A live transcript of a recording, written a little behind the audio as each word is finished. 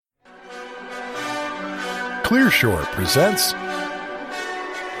Clearshore presents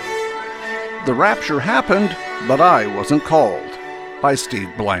The Rapture Happened, But I Wasn't Called by Steve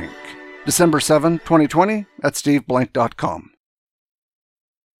Blank. December 7, 2020 at steveblank.com.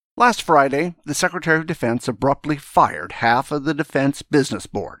 Last Friday, the Secretary of Defense abruptly fired half of the Defense Business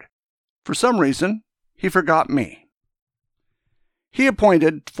Board. For some reason, he forgot me. He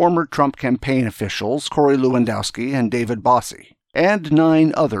appointed former Trump campaign officials Corey Lewandowski and David Bossie, and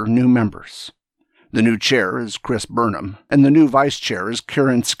 9 other new members. The new chair is Chris Burnham, and the new vice chair is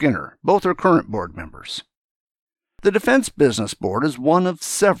Karen Skinner. Both are current board members. The Defense Business Board is one of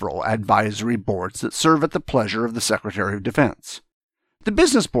several advisory boards that serve at the pleasure of the Secretary of Defense. The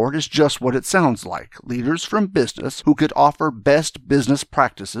Business Board is just what it sounds like, leaders from business who could offer best business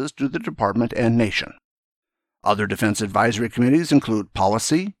practices to the department and nation. Other defense advisory committees include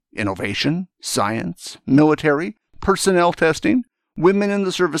policy, innovation, science, military, personnel testing, women in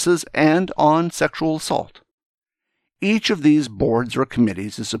the services, and on sexual assault. Each of these boards or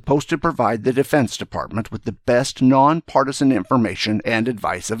committees is supposed to provide the Defense Department with the best nonpartisan information and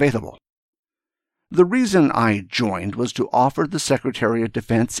advice available. The reason I joined was to offer the Secretary of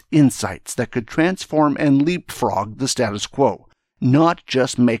Defense insights that could transform and leapfrog the status quo, not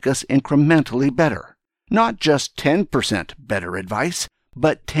just make us incrementally better. Not just 10% better advice,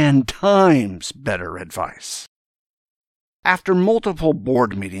 but 10 times better advice. After multiple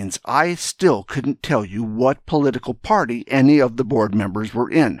board meetings, I still couldn't tell you what political party any of the board members were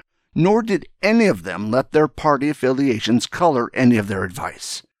in, nor did any of them let their party affiliations color any of their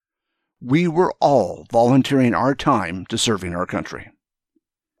advice. We were all volunteering our time to serving our country.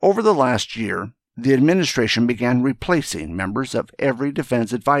 Over the last year, the administration began replacing members of every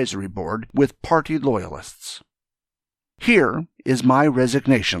defense advisory board with party loyalists. Here is my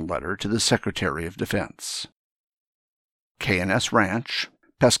resignation letter to the Secretary of Defense. K&S Ranch,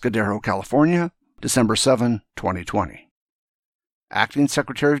 Pescadero, California, December 7, 2020. Acting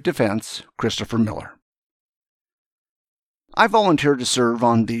Secretary of Defense, Christopher Miller. I volunteered to serve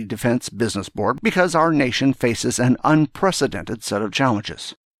on the Defense Business Board because our nation faces an unprecedented set of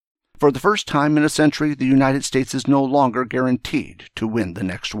challenges. For the first time in a century, the United States is no longer guaranteed to win the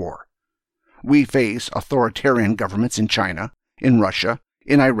next war. We face authoritarian governments in China, in Russia,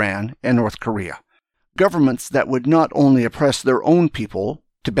 in Iran, and North Korea. Governments that would not only oppress their own people,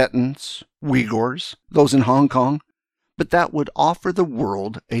 Tibetans, Uyghurs, those in Hong Kong, but that would offer the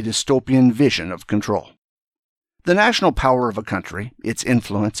world a dystopian vision of control. The national power of a country, its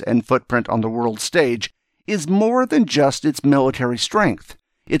influence and footprint on the world stage, is more than just its military strength.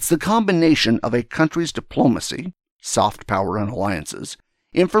 It's the combination of a country's diplomacy, soft power and alliances,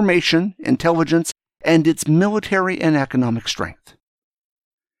 information, intelligence, and its military and economic strength.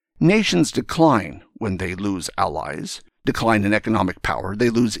 Nations decline when they lose allies, decline in economic power, they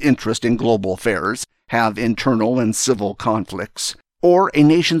lose interest in global affairs, have internal and civil conflicts, or a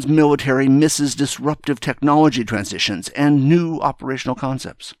nation's military misses disruptive technology transitions and new operational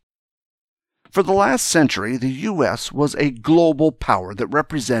concepts. For the last century, the U.S. was a global power that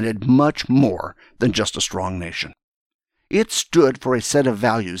represented much more than just a strong nation. It stood for a set of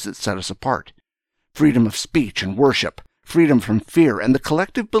values that set us apart: freedom of speech and worship, freedom from fear, and the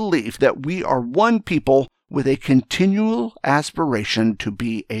collective belief that we are one people with a continual aspiration to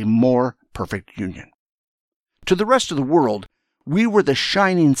be a more perfect union. To the rest of the world, we were the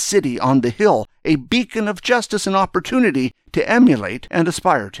shining city on the hill, a beacon of justice and opportunity to emulate and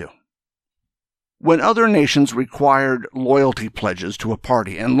aspire to. When other nations required loyalty pledges to a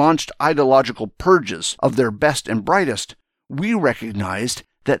party and launched ideological purges of their best and brightest, we recognized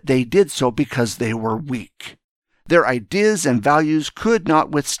that they did so because they were weak. Their ideas and values could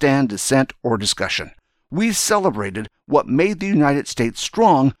not withstand dissent or discussion. We celebrated what made the United States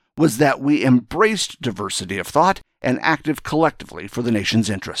strong was that we embraced diversity of thought and acted collectively for the nation's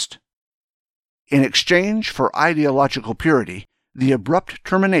interest. In exchange for ideological purity, the abrupt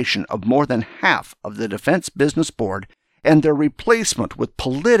termination of more than half of the Defense Business Board and their replacement with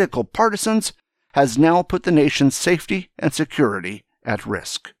political partisans has now put the nation's safety and security at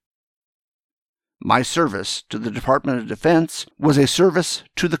risk. My service to the Department of Defense was a service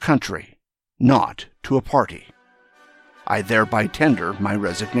to the country, not to a party. I thereby tender my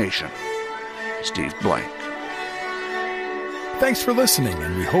resignation. Steve Blank. Thanks for listening,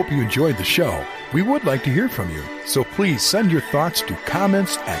 and we hope you enjoyed the show. We would like to hear from you, so please send your thoughts to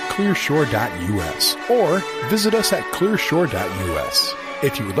comments@clearshore.us or visit us at clearshore.us.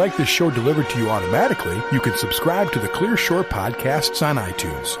 If you would like this show delivered to you automatically, you can subscribe to the Clearshore podcasts on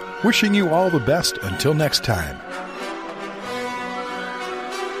iTunes. Wishing you all the best until next time.